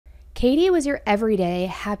Katie was your everyday,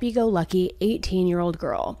 happy-go-lucky 18-year-old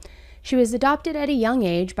girl. She was adopted at a young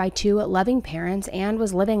age by two loving parents and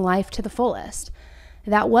was living life to the fullest.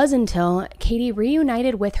 That was until Katie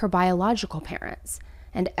reunited with her biological parents,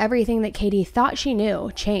 and everything that Katie thought she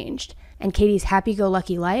knew changed, and Katie's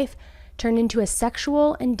happy-go-lucky life turned into a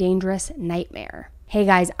sexual and dangerous nightmare. Hey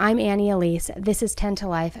guys, I'm Annie Elise. This is 10 to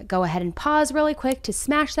Life. Go ahead and pause really quick to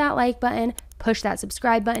smash that like button, push that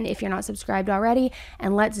subscribe button if you're not subscribed already,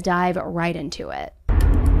 and let's dive right into it.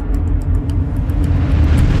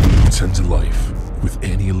 10 to Life with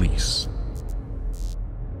Annie Elise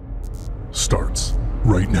starts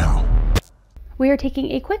right now. We are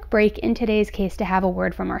taking a quick break in today's case to have a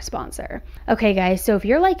word from our sponsor. Okay guys, so if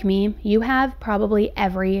you're like me, you have probably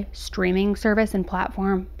every streaming service and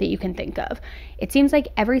platform that you can think of. It seems like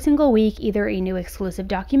every single week, either a new exclusive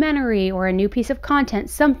documentary or a new piece of content,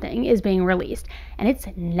 something is being released, and it's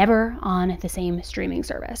never on the same streaming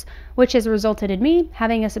service, which has resulted in me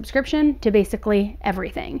having a subscription to basically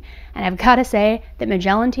everything. And I've got to say that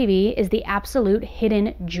Magellan TV is the absolute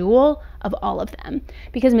hidden jewel of all of them,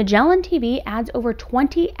 because Magellan TV adds over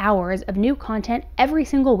 20 hours of new content every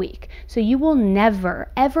single week, so you will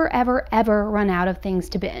never, ever run out of things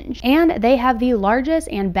to binge. And they have the largest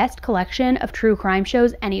and best collection of true crime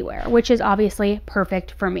shows anywhere, which is obviously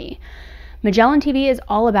perfect for me. Magellan TV is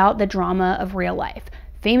all about the drama of real life.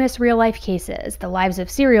 Famous real-life cases, the lives of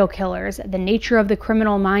serial killers, the nature of the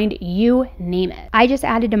criminal mind, you name it. I just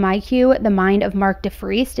added to my queue The Mind of Mark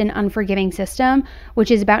DeFriest, An Unforgiving System,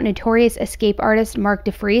 which is about notorious escape artist Mark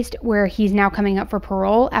DeFriest, where he's now coming up for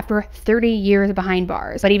parole after 30 years behind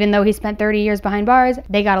bars. But even though he spent 30 years behind bars,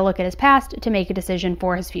 they gotta look at his past to make a decision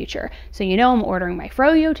for his future. So you know I'm ordering my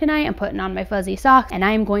froyo tonight, I'm putting on my fuzzy socks, and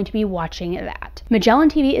I am going to be watching that. Magellan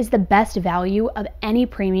TV is the best value of any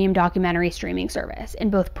premium documentary streaming service,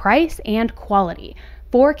 in both price and quality.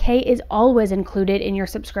 4K is always included in your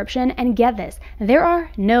subscription, and get this, there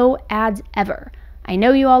are no ads ever. I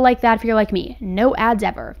know you all like that if you're like me. No ads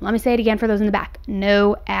ever. Let me say it again for those in the back.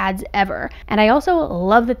 No ads ever. And I also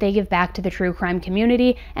love that they give back to the true crime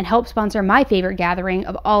community and help sponsor my favorite gathering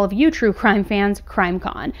of all of you true crime fans,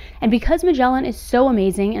 CrimeCon. And because Magellan is so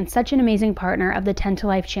amazing and such an amazing partner of the 10 to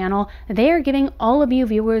Life channel, they are giving all of you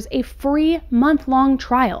viewers a free month-long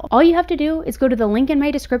trial. All you have to do is go to the link in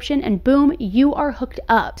my description and boom, you are hooked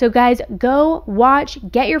up. So guys, go watch,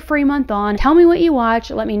 get your free month on, tell me what you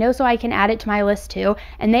watch, let me know so I can add it to my list too.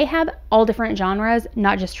 And they have all different genres,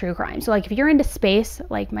 not just true crime. So like if you're into space,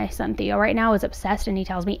 like my son Theo right now is obsessed, and he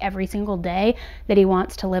tells me every single day that he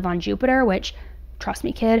wants to live on Jupiter, which, trust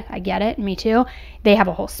me kid, I get it, me too. They have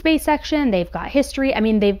a whole space section, they've got history, I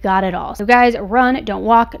mean, they've got it all. So guys, run, don't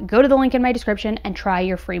walk, go to the link in my description and try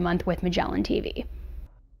your free month with Magellan TV.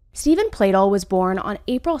 Stephen Pladl was born on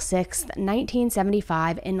April 6th,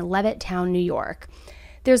 1975 in Levittown, New York.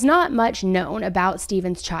 There's not much known about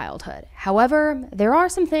Stephen's childhood. However, there are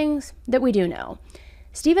some things that we do know.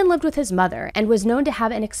 Stephen lived with his mother and was known to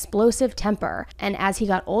have an explosive temper, and as he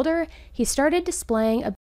got older, he started displaying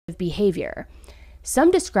a bit of behavior.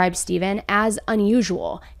 Some described Stephen as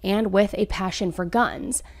unusual and with a passion for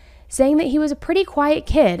guns, saying that he was a pretty quiet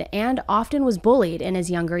kid and often was bullied in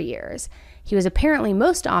his younger years. He was apparently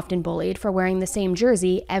most often bullied for wearing the same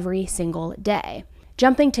jersey every single day.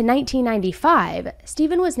 Jumping to 1995,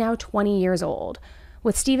 Stephen was now 20 years old.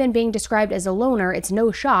 With Stephen being described as a loner, it's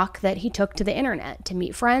no shock that he took to the internet to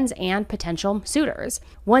meet friends and potential suitors.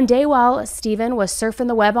 One day while Stephen was surfing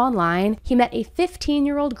the web online, he met a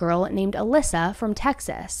 15-year-old girl named Elise from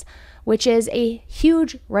Texas, which is a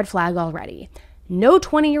huge red flag already. No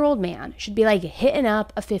 20-year-old man should be like hitting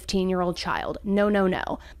up a 15-year-old child.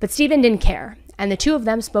 No. But Stephen didn't care, and the two of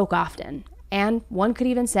them spoke often. And one could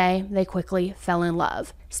even say they quickly fell in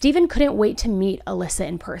love. Stephen couldn't wait to meet Elise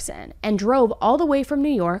in person and drove all the way from New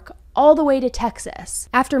York all the way to Texas.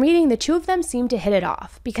 After meeting, the two of them seemed to hit it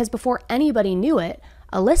off because before anybody knew it,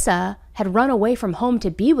 Elise had run away from home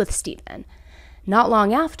to be with Stephen. Not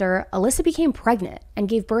long after, Elise became pregnant and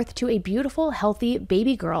gave birth to a beautiful, healthy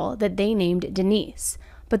baby girl that they named Denise.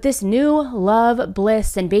 But this new love,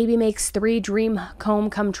 bliss, and baby makes three dream home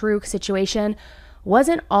come true situation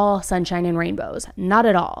wasn't all sunshine and rainbows, not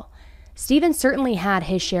at all. Stephen certainly had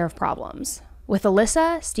his share of problems. With Elise,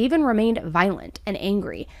 Stephen remained violent and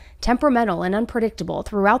angry, temperamental and unpredictable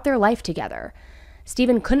throughout their life together.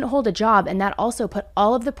 Stephen couldn't hold a job, and that also put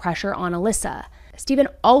all of the pressure on Elise. Stephen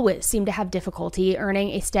always seemed to have difficulty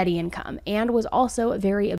earning a steady income and was also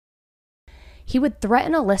very abusive. He would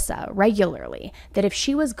threaten Elise regularly that if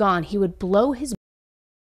she was gone, he would blow his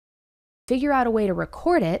figure out a way to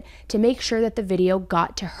record it to make sure that the video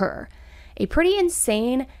got to her. A pretty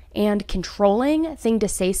insane and controlling thing to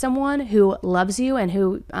say someone who loves you and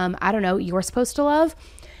who, you're supposed to love.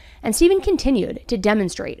 And Stephen continued to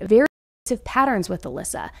demonstrate very aggressive patterns with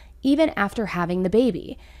Alyssa, even after having the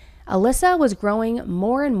baby. Alyssa was growing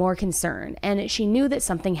more and more concerned, and she knew that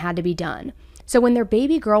something had to be done. So when their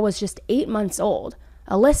baby girl was just 8 months old,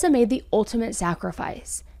 Alyssa made the ultimate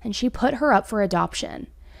sacrifice, and she put her up for adoption.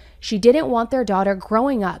 She didn't want their daughter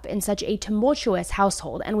growing up in such a tumultuous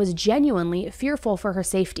household and was genuinely fearful for her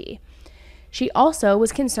safety. She also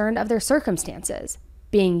was concerned of their circumstances.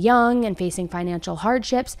 Being young and facing financial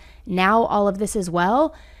hardships, now all of this as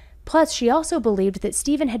well. Plus, she also believed that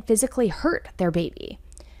Stephen had physically hurt their baby.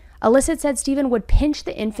 Alyssa said Stephen would pinch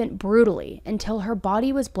the infant brutally until her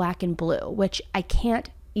body was black and blue, which I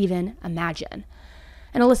can't even imagine.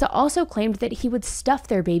 And Alyssa also claimed that he would stuff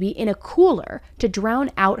their baby in a cooler to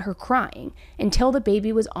drown out her crying until the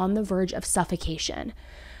baby was on the verge of suffocation.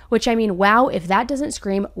 Which, I mean, wow, if that doesn't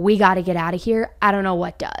scream, we gotta get out of here, I don't know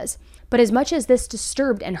what does. But as much as this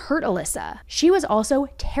disturbed and hurt Alyssa, she was also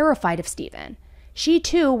terrified of Stephen. She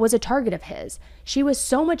too was a target of his. She was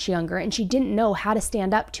so much younger and she didn't know how to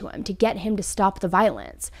stand up to him to get him to stop the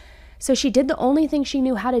violence. So she did the only thing she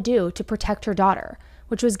knew how to do to protect her daughter,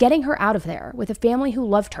 which was getting her out of there with a family who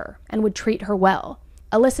loved her and would treat her well.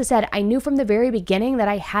 Alyssa said, "I knew from the very beginning that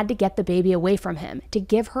I had to get the baby away from him to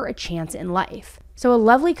give her a chance in life." So a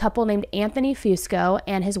lovely couple named Anthony Fusco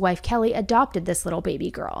and his wife Kelly adopted this little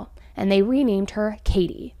baby girl, and they renamed her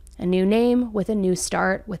Katie. A new name with a new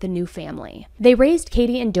start with a new family. They raised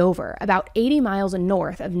Katie in Dover, about 80 miles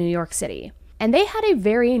north of New York City, and they had a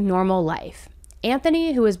very normal life.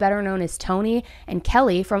 Anthony, who was better known as Tony, and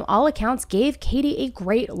Kelly, from all accounts, gave Katie a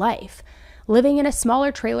great life, living in a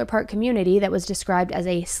smaller trailer park community that was described as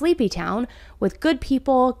a sleepy town with good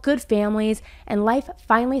people, good families, and life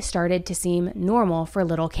finally started to seem normal for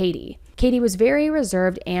little Katie. Katie was very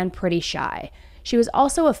reserved and pretty shy. She was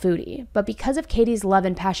also a foodie, but because of Katie's love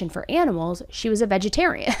and passion for animals, she was a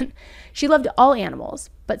vegetarian. She loved all animals,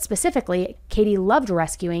 but specifically, Katie loved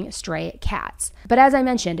rescuing stray cats. But as I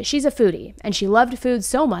mentioned, she's a foodie, and she loved food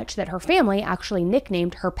so much that her family actually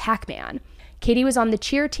nicknamed her Pac-Man. Katie was on the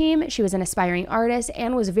cheer team, she was an aspiring artist,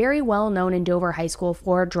 and was very well known in Dover High School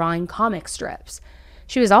for drawing comic strips.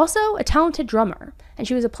 She was also a talented drummer, and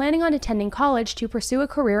she was planning on attending college to pursue a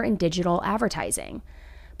career in digital advertising.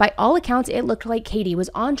 By all accounts, it looked like Katie was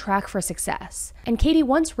on track for success. And Katie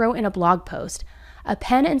once wrote in a blog post, "A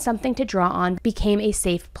pen and something to draw on became a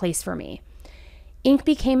safe place for me. Ink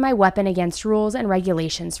became my weapon against rules and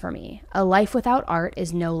regulations for me. A life without art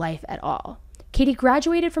is no life at all." Katie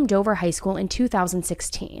graduated from Dover High School in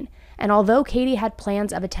 2016. And although Katie had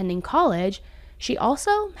plans of attending college, she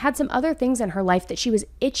also had some other things in her life that she was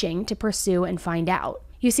itching to pursue and find out.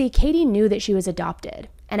 You see, Katie knew that she was adopted.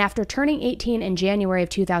 And after turning 18 in January of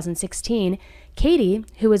 2016, Katie,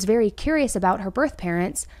 who was very curious about her birth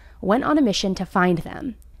parents, went on a mission to find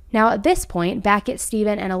them. Now at this point, back at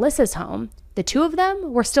Stephen and Alyssa's home, the two of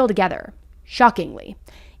them were still together, shockingly.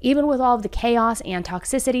 Even with all of the chaos and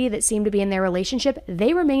toxicity that seemed to be in their relationship,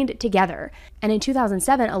 they remained together. And in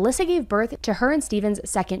 2007, Alyssa gave birth to her and Stephen's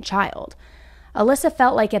second child. Alyssa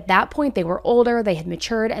felt like at that point they were older, they had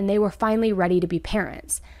matured, and they were finally ready to be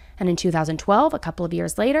parents. And in 2012, a couple of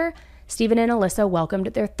years later, Stephen and Alyssa welcomed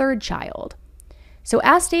their third child. So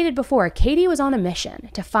as stated before, Katie was on a mission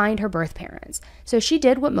to find her birth parents. So she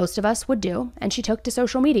did what most of us would do, and she took to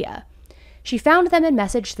social media. She found them and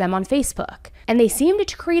messaged them on Facebook, and they seemed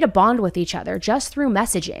to create a bond with each other just through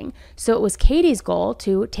messaging. So it was Katie's goal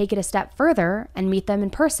to take it a step further and meet them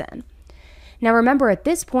in person. Now remember, at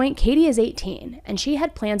this point, Katie is 18, and she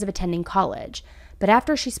had plans of attending college. But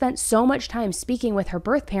after she spent so much time speaking with her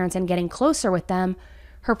birth parents and getting closer with them,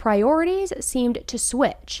 her priorities seemed to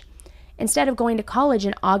switch. Instead of going to college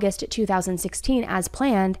in August 2016 as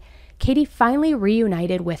planned, Katie finally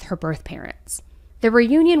reunited with her birth parents. The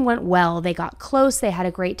reunion went well, they got close, they had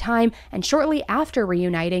a great time, and shortly after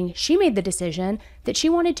reuniting, she made the decision that she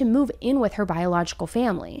wanted to move in with her biological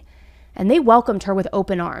family. And they welcomed her with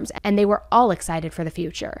open arms, and they were all excited for the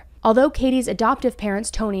future. Although Katie's adoptive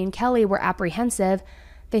parents, Tony and Kelly, were apprehensive,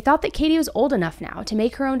 they thought that Katie was old enough now to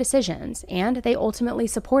make her own decisions, and they ultimately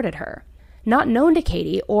supported her. Not known to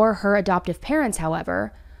Katie or her adoptive parents,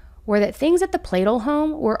 however, were that things at the Pladl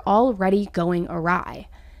home were already going awry.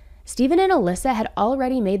 Stephen and Alyssa had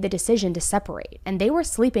already made the decision to separate, and they were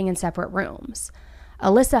sleeping in separate rooms.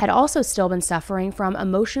 Alyssa had also still been suffering from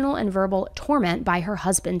emotional and verbal torment by her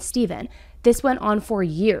husband, Stephen. This went on for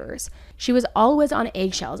years. She was always on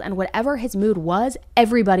eggshells, and whatever his mood was,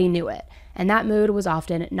 everybody knew it. and that mood was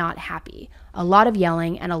often not happy. A lot of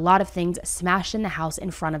yelling and a lot of things smashed in the house in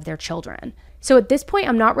front of their children. So at this point,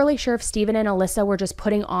 I'm not really sure if Stephen and Alyssa were just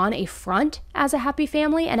putting on a front as a happy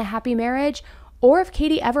family and a happy marriage, or if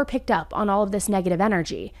Katie ever picked up on all of this negative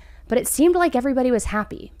energy. But it seemed like everybody was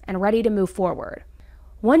happy and ready to move forward.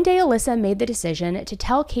 One day, Alyssa made the decision to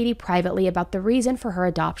tell Katie privately about the reason for her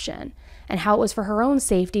adoption and how it was for her own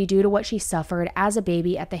safety due to what she suffered as a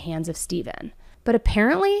baby at the hands of Stephen. But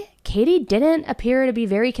apparently, Katie didn't appear to be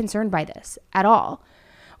very concerned by this at all,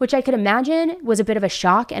 which I could imagine was a bit of a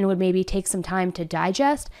shock and would maybe take some time to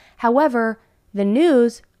digest. However, the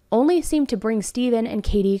news only seemed to bring Stephen and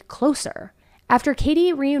Katie closer. After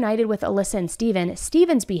Katie reunited with Alyssa and Stephen,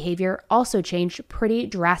 Stephen's behavior also changed pretty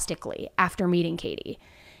drastically after meeting Katie.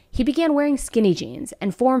 He began wearing skinny jeans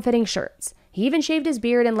and form-fitting shirts. He even shaved his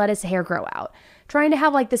beard and let his hair grow out, trying to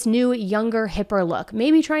have like this new, younger, hipper look,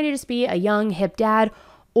 maybe trying to just be a young, hip dad,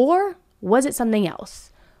 or was it something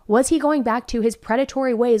else? Was he going back to his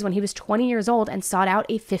predatory ways when he was 20 years old and sought out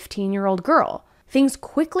a 15-year-old girl? Things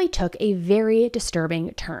quickly took a very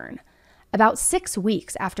disturbing turn. About 6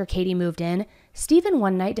 weeks after Katie moved in, Stephen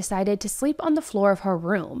one night decided to sleep on the floor of her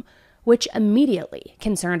room, which immediately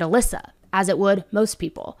concerned Alyssa, as it would most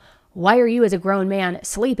people. Why are you as a grown man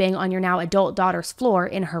sleeping on your now adult daughter's floor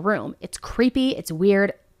in her room? It's creepy, it's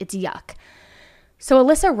weird, it's yuck. So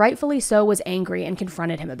Alyssa, rightfully so, was angry and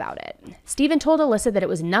confronted him about it. Stephen told Alyssa that it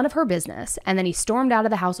was none of her business, and then he stormed out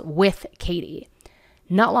of the house with Katie.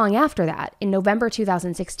 Not long after that, in November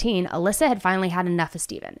 2016, Alyssa had finally had enough of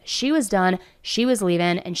Stephen. She was done, she was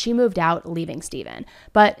leaving, and she moved out, leaving Stephen,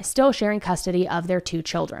 but still sharing custody of their 2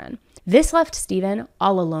 children. This left Stephen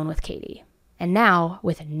all alone with Katie. And now,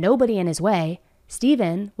 with nobody in his way,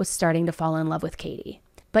 Stephen was starting to fall in love with Katie.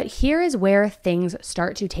 But here is where things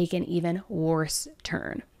start to take an even worse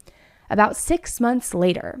turn. About 6 months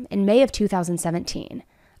later, in May of 2017,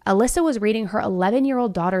 Alyssa was reading her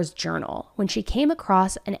 11-year-old daughter's journal when she came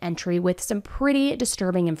across an entry with some pretty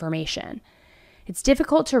disturbing information. It's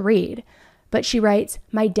difficult to read, but she writes,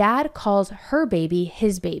 "My dad calls her baby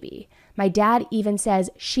his baby. My dad even says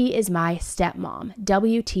she is my stepmom.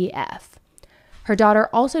 WTF." Her daughter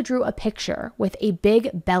also drew a picture with a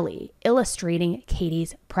big belly illustrating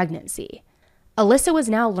Katie's pregnancy. Alyssa was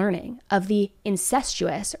now learning of the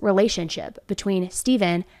incestuous relationship between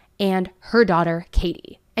Stephen and her daughter,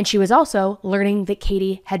 Katie. And she was also learning that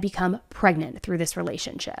Katie had become pregnant through this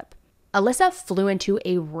relationship. Alyssa flew into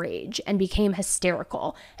a rage and became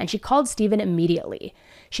hysterical, and she called Stephen immediately.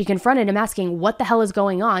 She confronted him asking what the hell is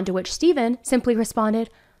going on, to which Stephen simply responded,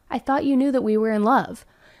 "I thought you knew that we were in love."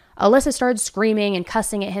 Alyssa started screaming and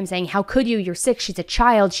cussing at him, saying, "How could you? You're sick. She's a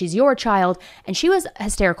child. She's your child." And she was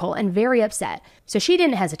hysterical and very upset. So she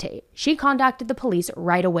didn't hesitate. She contacted the police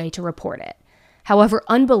right away to report it. However,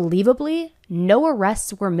 unbelievably, no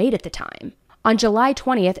arrests were made at the time. On July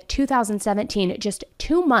 20th, 2017, just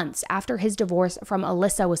 2 months after his divorce from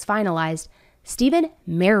Alyssa was finalized, Stephen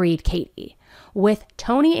married Katie, with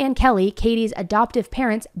Tony and Kelly, Katie's adoptive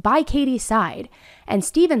parents, by Katie's side, and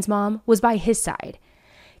Stephen's mom was by his side.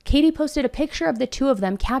 Katie posted a picture of the 2 of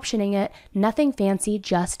them, captioning it, "Nothing fancy,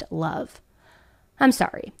 just love." I'm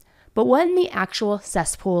sorry, but what in the actual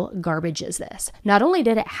cesspool garbage is this? Not only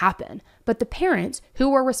did it happen, but the parents who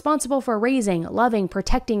were responsible for raising, loving,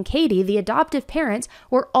 protecting Katie, the adoptive parents,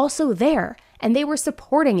 were also there, and they were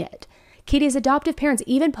supporting it. Katie's adoptive parents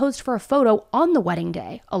even posed for a photo on the wedding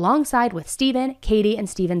day, alongside with Stephen, Katie, and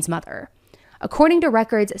Stephen's mother. According to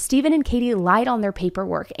records, Stephen and Katie lied on their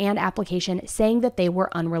paperwork and application, saying that they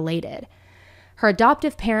were unrelated. Her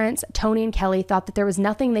adoptive parents, Tony and Kelly, thought that there was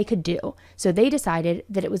nothing they could do, so they decided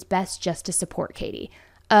that it was best just to support Katie.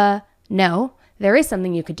 No, there is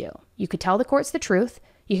something you could do. You could tell the courts the truth,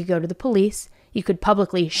 you could go to the police, you could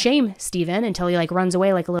publicly shame Stephen until he runs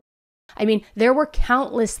away like a little... there were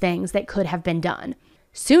countless things that could have been done.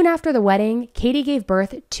 Soon after the wedding, Katie gave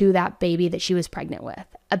birth to that baby that she was pregnant with,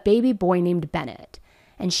 a baby boy named Bennett.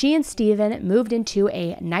 And she and Stephen moved into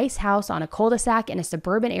a nice house on a cul-de-sac in a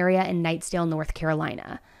suburban area in Knightsdale, North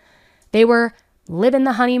Carolina. They were living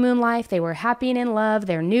the honeymoon life. They were happy and in love.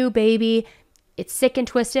 Their new baby, it's sick and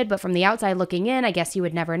twisted, but from the outside looking in, I guess you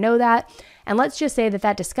would never know that. And let's just say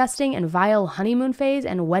that disgusting and vile honeymoon phase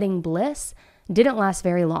and wedding bliss didn't last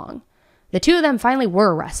very long. The 2 of them finally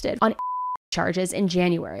were arrested on charges in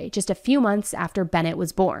January, just a few months after Bennett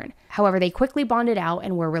was born. However, they quickly bonded out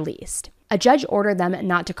and were released. A judge ordered them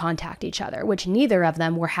not to contact each other, which neither of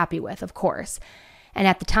them were happy with, of course. And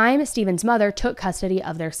at the time, Stephen's mother took custody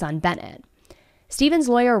of their son, Bennett. Stephen's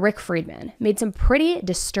lawyer, Rick Friedman, made some pretty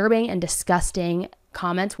disturbing and disgusting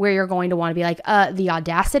comments where you're going to want to be like, the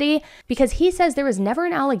audacity, because he says there was never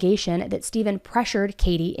an allegation that Stephen pressured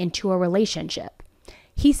Katie into a relationship.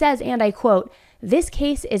 He says, and I quote, "This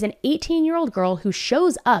case is an 18-year-old girl who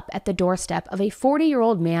shows up at the doorstep of a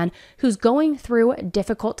 40-year-old man who's going through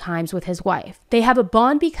difficult times with his wife. They have a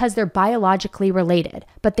bond because they're biologically related,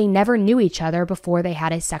 but they never knew each other before they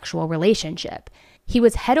had a sexual relationship. He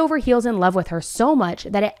was head over heels in love with her so much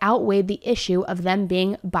that it outweighed the issue of them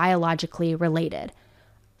being biologically related."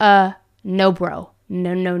 No, bro.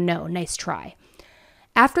 No. Nice try.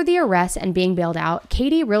 After the arrest and being bailed out,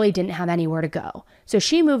 Katie really didn't have anywhere to go. So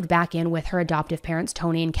she moved back in with her adoptive parents,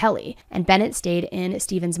 Tony and Kelly, and Bennett stayed in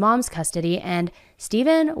Stephen's mom's custody, and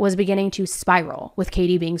Stephen was beginning to spiral with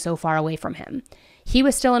Katie being so far away from him. He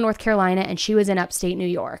was still in North Carolina and she was in upstate New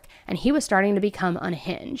York, and he was starting to become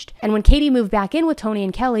unhinged. And when Katie moved back in with Tony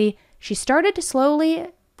and Kelly, she started to slowly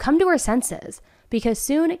come to her senses, because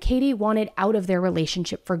soon Katie wanted out of their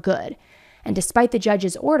relationship for good. And despite the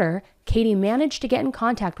judge's order, Katie managed to get in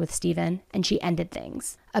contact with Stephen, and she ended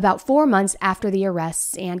things. About 4 months after the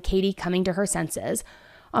arrests and Katie coming to her senses,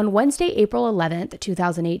 on Wednesday, April 11th,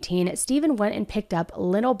 2018, Stephen went and picked up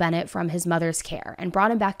little Bennett from his mother's care and brought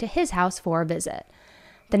him back to his house for a visit.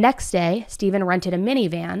 The next day, Stephen rented a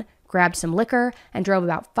minivan, grabbed some liquor, and drove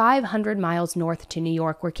about 500 miles north to New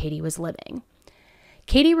York where Katie was living.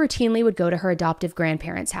 Katie routinely would go to her adoptive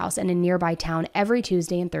grandparents' house in a nearby town every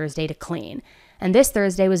Tuesday and Thursday to clean, and this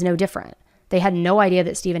Thursday was no different. They had no idea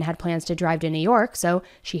that Stephen had plans to drive to New York, so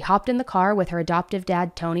she hopped in the car with her adoptive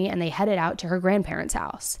dad, Tony, and they headed out to her grandparents'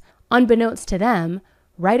 house. Unbeknownst to them,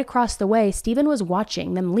 right across the way, Stephen was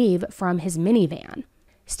watching them leave from his minivan.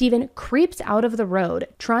 Stephen creeps out of the road,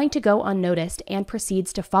 trying to go unnoticed, and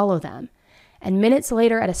proceeds to follow them. And minutes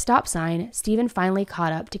later, at a stop sign, Stephen finally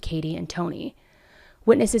caught up to Katie and Tony.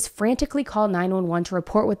 Witnesses frantically called 911 to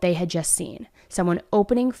report what they had just seen, someone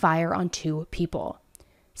opening fire on 2 people.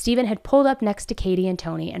 Stephen had pulled up next to Katie and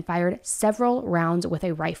Tony and fired several rounds with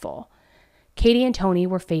a rifle. Katie and Tony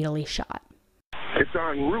were fatally shot. It's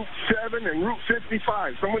on Route 7 and Route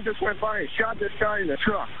 55. Someone just went by and shot this guy in the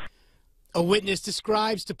truck. A witness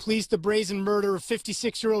describes to police the brazen murder of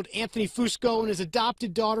 56-year-old Anthony Fusco and his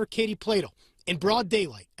adopted daughter, Katie Pladl, in broad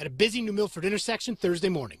daylight at a busy New Milford intersection Thursday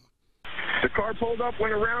morning. The car pulled up,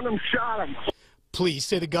 went around him, shot him. Police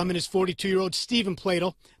say the gunman is 42-year-old Stephen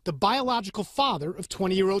Pladl, the biological father of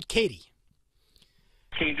 20-year-old Katie.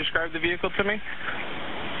 Can you describe the vehicle to me?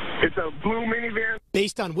 It's a blue minivan.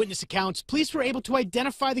 Based on witness accounts, police were able to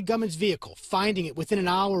identify the gunman's vehicle, finding it within an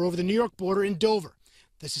hour over the New York border in Dover.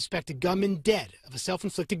 The suspected gunman dead of a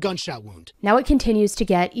self-inflicted gunshot wound. Now it continues to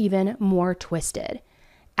get even more twisted.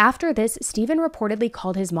 After this, Stephen reportedly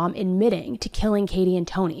called his mom admitting to killing Katie and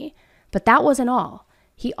Tony. But that wasn't all.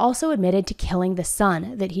 He also admitted to killing the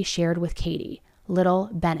son that he shared with Katie, little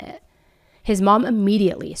Bennett. His mom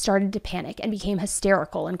immediately started to panic and became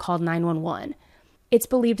hysterical and called 911. It's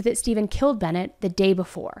believed that Stephen killed Bennett the day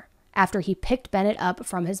before, after he picked Bennett up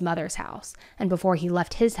from his mother's house and before he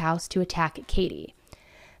left his house to attack Katie.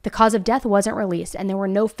 The cause of death wasn't released, and there were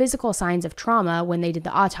no physical signs of trauma when they did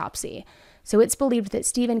the autopsy, so it's believed that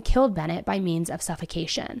Stephen killed Bennett by means of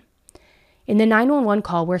suffocation. In the 911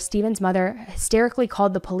 call where Stephen's mother hysterically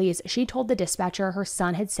called the police, she told the dispatcher her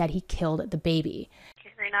son had said he killed the baby.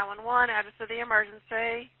 911, address of the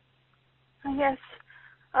emergency. Yes.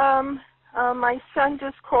 My son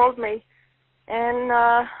just called me,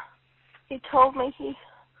 and he told me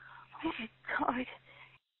oh my God,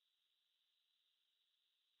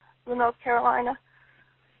 in North Carolina,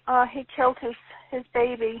 he killed his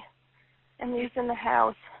baby, and he's in the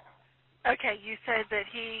house. Okay, you said that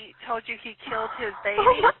he told you he killed his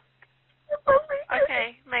baby.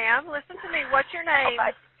 Okay, ma'am, listen to me. What's your name?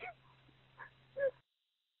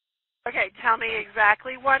 Okay, tell me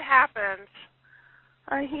exactly what happened.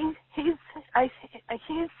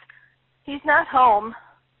 He's not home.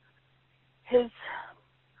 His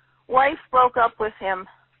wife broke up with him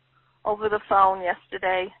over the phone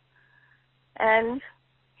yesterday, and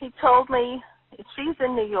he told me she's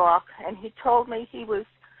in New York, and he told me he was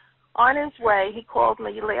on his way. He called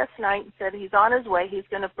me last night and said he's on his way. He's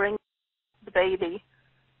going to bring the baby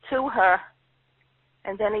to her,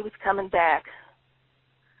 and then he was coming back.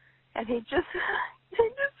 And he just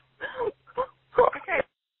okay.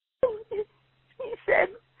 He said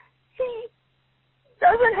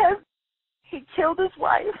he killed his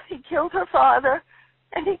wife, he killed her father,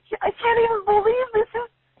 and I can't even believe this is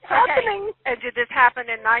happening. And did this happen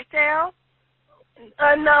in Nightdale?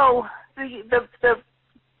 No,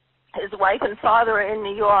 his wife and father are in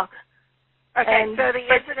New York. Okay, and, so the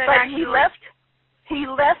incident but actually... he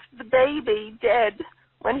left the baby dead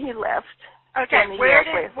when he left. Okay, in New where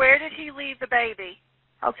York where did he leave the baby?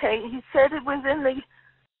 Okay, he said it was in the...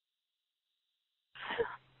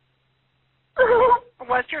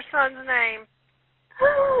 What's your son's name?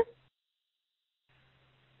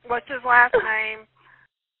 What's his last name?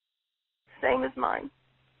 Same as mine.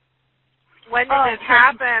 When did this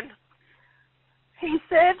happen? He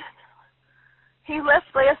said he left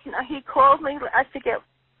last night. He called me, I forget,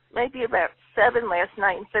 maybe about 7 last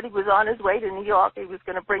night, and said he was on his way to New York. He was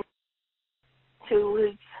going to bring to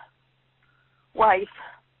his wife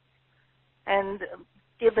and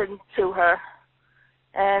give it to her,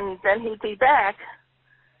 and then he'd be back.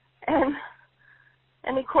 And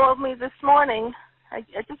he called me this morning. I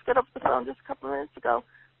just got off the phone just a couple of minutes ago,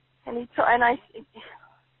 and he told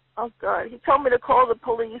me to call the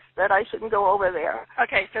police, that I shouldn't go over there.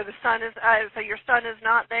 Okay, so the son is so your son is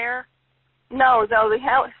not there? No, the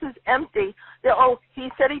house is empty. He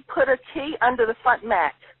said he put a key under the front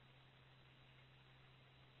mat.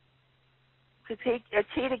 To take a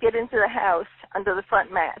key to get into the house under the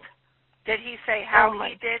front mat. Did he say how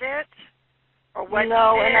he did it, or what he did?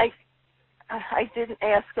 And I didn't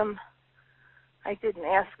ask him. I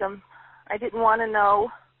didn't want to know.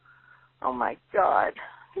 Oh my God,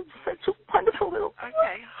 he's such a wonderful little.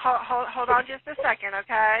 Okay, hold on just a second,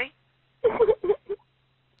 okay?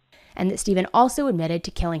 And that Stephen also admitted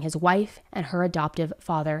to killing his wife and her adoptive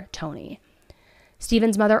father, Tony.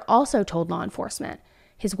 Stephen's mother also told law enforcement.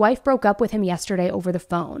 His wife broke up with him yesterday over the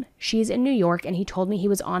phone. She's in New York, and he told me he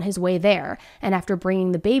was on his way there, and after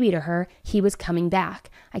bringing the baby to her, he was coming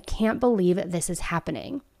back. I can't believe this is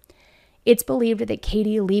happening. It's believed that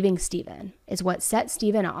Katie leaving Stephen is what set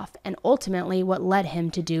Stephen off and ultimately what led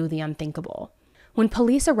him to do the unthinkable. When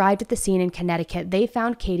police arrived at the scene in Connecticut, they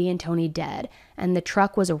found Katie and Tony dead, and the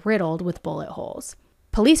truck was riddled with bullet holes.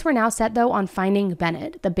 Police were now set, though, on finding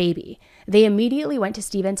Bennett, the baby. They immediately went to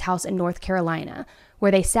Stephen's house in North Carolina,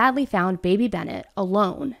 where they sadly found baby Bennett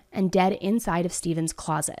alone and dead inside of Stephen's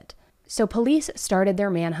closet. So police started their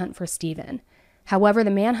manhunt for Stephen. However, the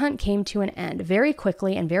manhunt came to an end very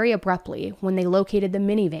quickly and very abruptly when they located the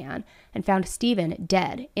minivan and found Stephen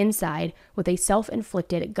dead inside with a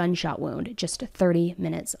self-inflicted gunshot wound just 30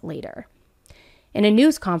 minutes later. In a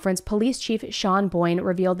news conference, Police Chief Sean Boyne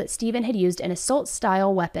revealed that Stephen had used an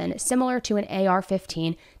assault-style weapon similar to an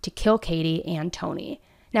AR-15 to kill Katie and Tony.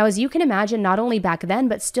 Now, as you can imagine, not only back then,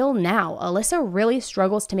 but still now, Alyssa really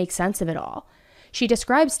struggles to make sense of it all. She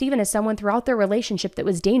describes Stephen as someone throughout their relationship that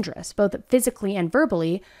was dangerous, both physically and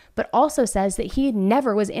verbally, but also says that he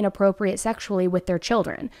never was inappropriate sexually with their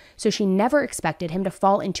children, so she never expected him to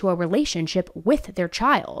fall into a relationship with their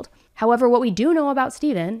child. However, what we do know about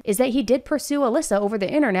Stephen is that he did pursue Alyssa over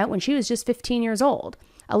the internet when she was just 15 years old.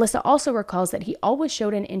 Alyssa also recalls that he always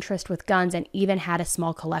showed an interest with guns and even had a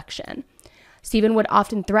small collection. Stephen would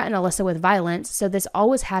often threaten Alyssa with violence, so this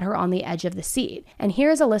always had her on the edge of the seat. And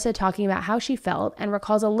here's Alyssa talking about how she felt and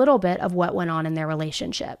recalls a little bit of what went on in their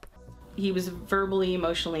relationship. He was verbally,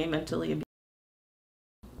 emotionally, and mentally abused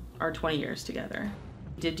our 20 years together.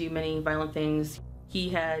 He did do many violent things. He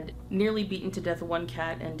had nearly beaten to death one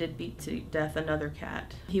cat and did beat to death another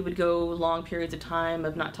cat. He would go long periods of time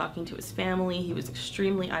of not talking to his family. He was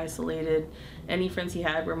extremely isolated. Any friends he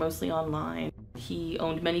had were mostly online. He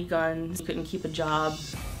owned many guns. He couldn't keep a job.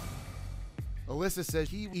 Alyssa says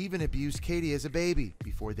he even abused Katie as a baby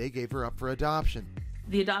before they gave her up for adoption.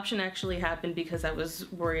 The adoption actually happened because I was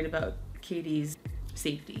worried about Katie's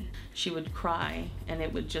safety. She would cry and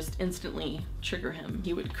it would just instantly trigger him.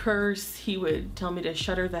 He would curse, he would tell me to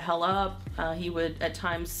shut her the hell up. He would at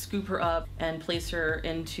times scoop her up and place her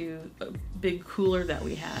into a big cooler that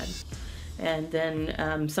we had. And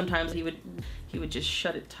then sometimes he would just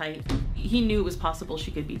shut it tight. He knew it was possible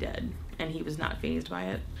she could be dead and he was not fazed by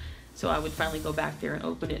it. So I would finally go back there and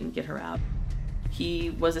open it and get her out. He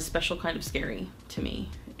was a special kind of scary to me,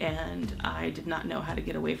 and I did not know how to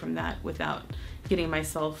get away from that without getting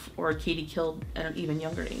myself or Katie killed at an even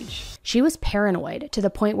younger age. She was paranoid to the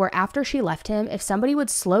point where after she left him, if somebody would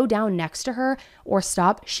slow down next to her or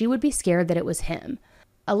stop, she would be scared that it was him.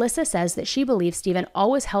 Alyssa says that she believes Stephen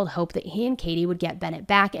always held hope that he and Katie would get Bennett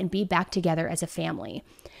back and be back together as a family.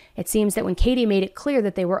 It seems that when Katie made it clear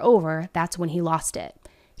that they were over, that's when he lost it.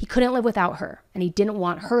 He couldn't live without her, and he didn't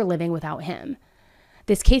want her living without him.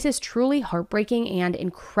 This case is truly heartbreaking and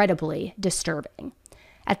incredibly disturbing.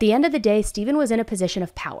 At the end of the day, Stephen was in a position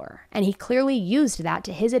of power, and he clearly used that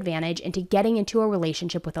to his advantage into getting into a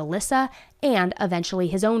relationship with Alyssa and eventually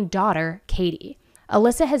his own daughter, Katie.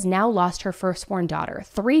 Alyssa has now lost her firstborn daughter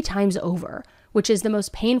 3 times over, which is the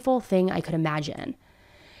most painful thing I could imagine.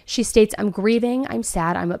 She states, "I'm grieving, I'm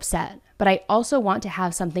sad, I'm upset, but I also want to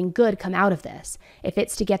have something good come out of this. If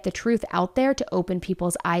it's to get the truth out there to open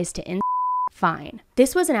people's eyes to fine.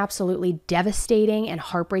 This was an absolutely devastating and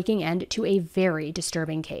heartbreaking end to a very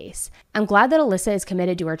disturbing case. I'm glad that Alyssa is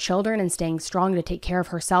committed to her children and staying strong to take care of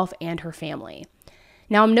herself and her family.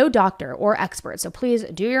 Now, I'm no doctor or expert, so please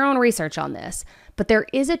do your own research on this, but there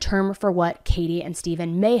is a term for what Katie and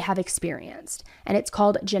Stephen may have experienced, and it's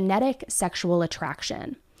called genetic sexual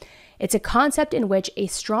attraction. It's a concept in which a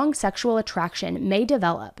strong sexual attraction may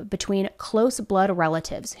develop between close blood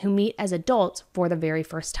relatives who meet as adults for the very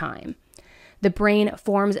first time. The brain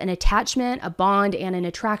forms an attachment, a bond, and an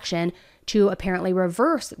attraction to apparently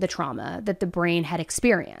reverse the trauma that the brain had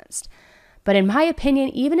experienced. But in my opinion,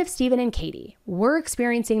 even if Stephen and Katie were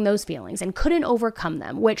experiencing those feelings and couldn't overcome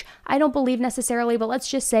them, which I don't believe necessarily, but let's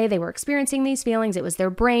just say they were experiencing these feelings, it was their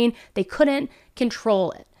brain, they couldn't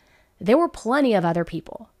control it. There were plenty of other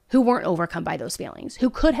people who weren't overcome by those feelings, who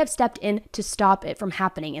could have stepped in to stop it from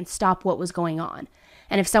happening and stop what was going on.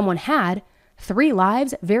 And if someone had, 3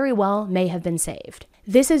 lives very well may have been saved.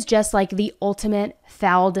 This is just like the ultimate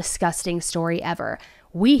foul, disgusting story ever.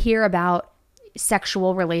 We hear about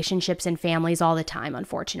sexual relationships in families all the time,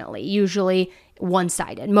 unfortunately, usually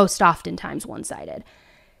one-sided, most oftentimes one-sided.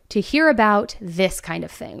 To hear about this kind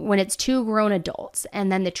of thing when it's 2 grown adults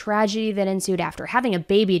and then the tragedy that ensued after, having a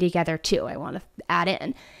baby together too, I want to add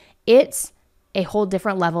in, it's a whole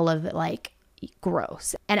different level of like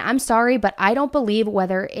gross. And I'm sorry, but I don't believe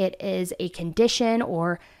whether it is a condition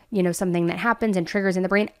or, something that happens and triggers in the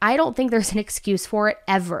brain, I don't think there's an excuse for it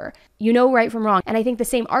ever. You know right from wrong. And I think the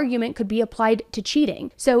same argument could be applied to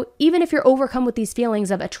cheating. So even if you're overcome with these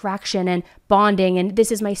feelings of attraction and bonding and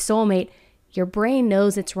this is my soulmate, your brain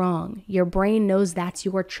knows it's wrong. Your brain knows that's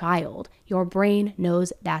your child. Your brain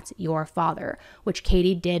knows that's your father, which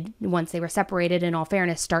Katie did once they were separated, in all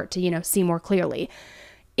fairness, start to, see more clearly.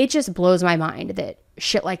 It just blows my mind that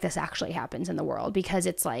shit like this actually happens in the world because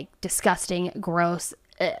it's like disgusting, gross.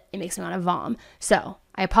 It makes me want to vom. So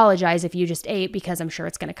I apologize if you just ate because I'm sure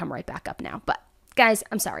it's going to come right back up now. But guys,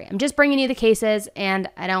 I'm sorry. I'm just bringing you the cases and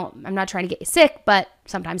I'm not trying to get you sick, but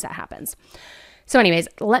sometimes that happens. So anyways,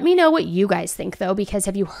 let me know what you guys think though, because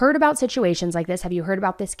have you heard about situations like this? Have you heard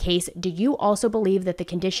about this case? Do you also believe that the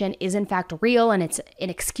condition is in fact real and it's an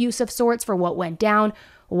excuse of sorts for what went down?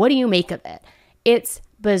 What do you make of it? It's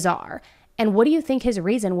bizarre. And what do you think his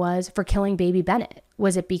reason was for killing baby Bennett?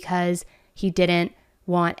 Was it because he didn't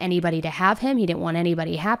want anybody to have him? He didn't want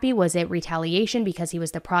anybody happy? Was it retaliation because he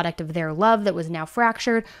was the product of their love that was now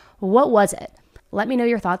fractured? What was it? Let me know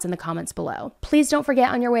your thoughts in the comments below. Please don't forget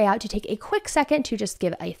on your way out to take a quick second to just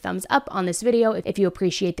give a thumbs up on this video if you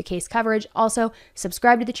appreciate the case coverage. Also,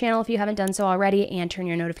 subscribe to the channel if you haven't done so already and turn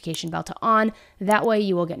your notification bell to on. That way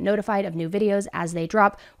you will get notified of new videos as they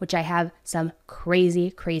drop, which I have some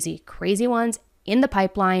crazy, crazy, crazy ones in the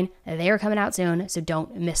pipeline. They are coming out soon, so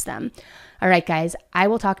don't miss them. All right, guys, I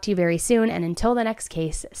will talk to you very soon. And until the next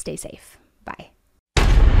case, stay safe. Bye.